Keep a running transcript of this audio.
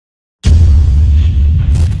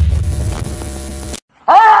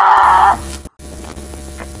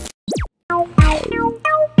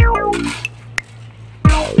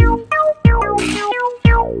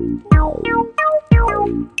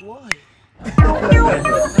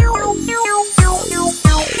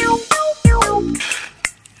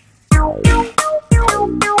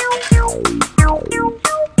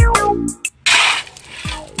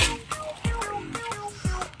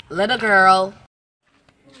Little girl.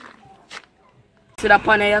 See that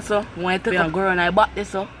pan here, so? When you take a girl and I back this,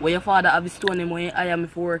 so? Where your father have a stone him when you hire me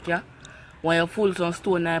for work, yeah? When you full some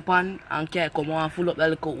stone in the pan and can come and full up the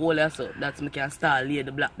little hole here, so that's me can start lay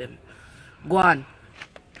the block them. Go on.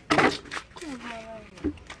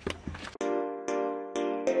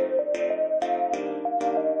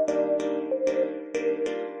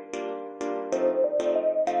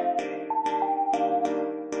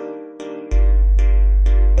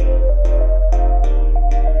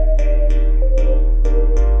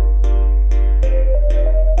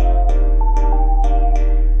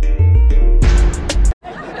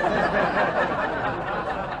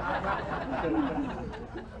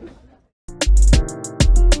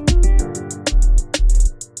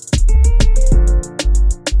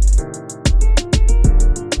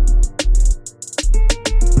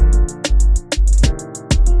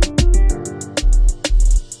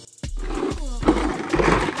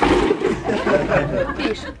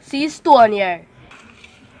 Fish, see stone here.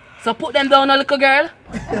 So put them down, a little girl.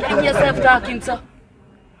 Get yourself talking, so.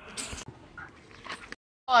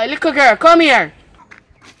 Oh, little girl, come here.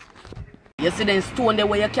 You see them stone there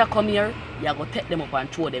where you can come here? You go take them up and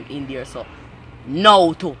throw them in there, so.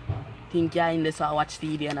 Now, too. Think you're in there, so I watch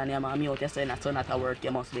TV and your mommy out, you're saying that's not at work,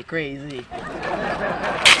 you must be crazy.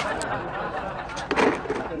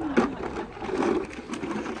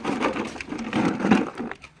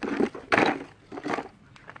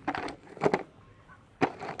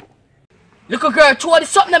 Little girl, throw this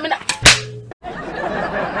something at me now.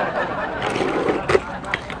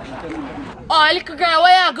 Oh, little girl,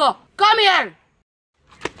 where you go? Come here.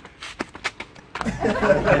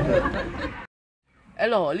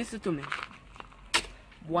 Hello, listen to me.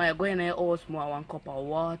 When you go in your house, I want a cup of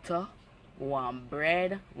water, want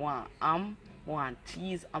bread, want ham, want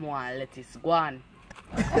cheese, and want lettuce. Go on.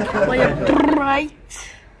 Why you right?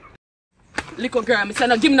 Little girl, I say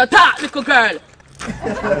no, give me no talk, little girl.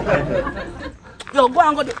 Yo, go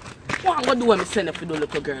and go do what I send for the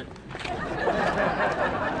little girl.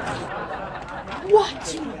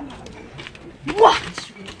 What?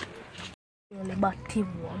 What? Really batty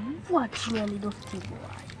one. What really dusty boy?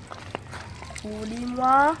 Food him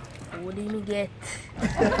wa? Food him get. I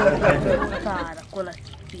call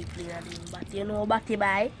people in him, but you know batty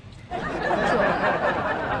boy? Sure.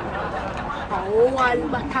 Oh,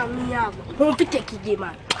 one batty me have. Who to take it,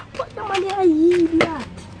 man? But the money I idiot.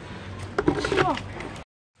 Sure.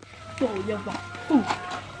 Oh, you're back. Food.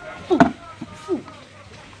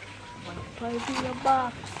 One in your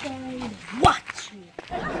backside. Watch me.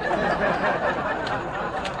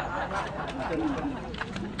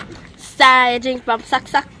 Side drink from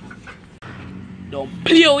sack. Don't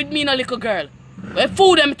play with me, no little girl. Where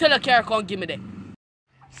food them tell you can't come give me that.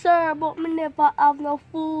 Sir, but me never have no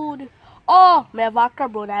food. Oh, me have a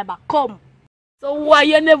crab roll, I back come. So why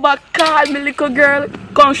you never call me, little girl?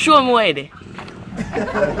 Come show me where they.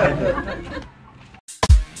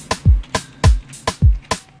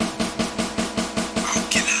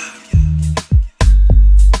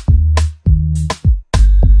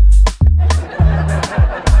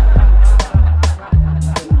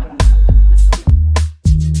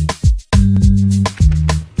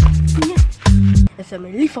 So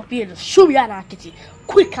me lift up here, just show me how to get it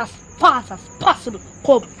quick as fast as possible.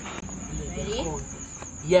 Come. Ready?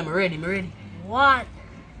 Yeah, I'm ready. 1,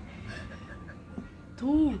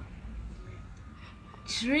 2,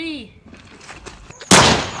 3.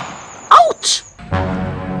 Ouch!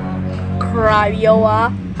 Crab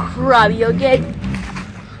you again.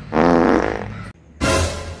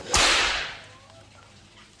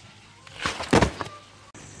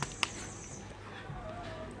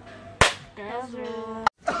 That's right.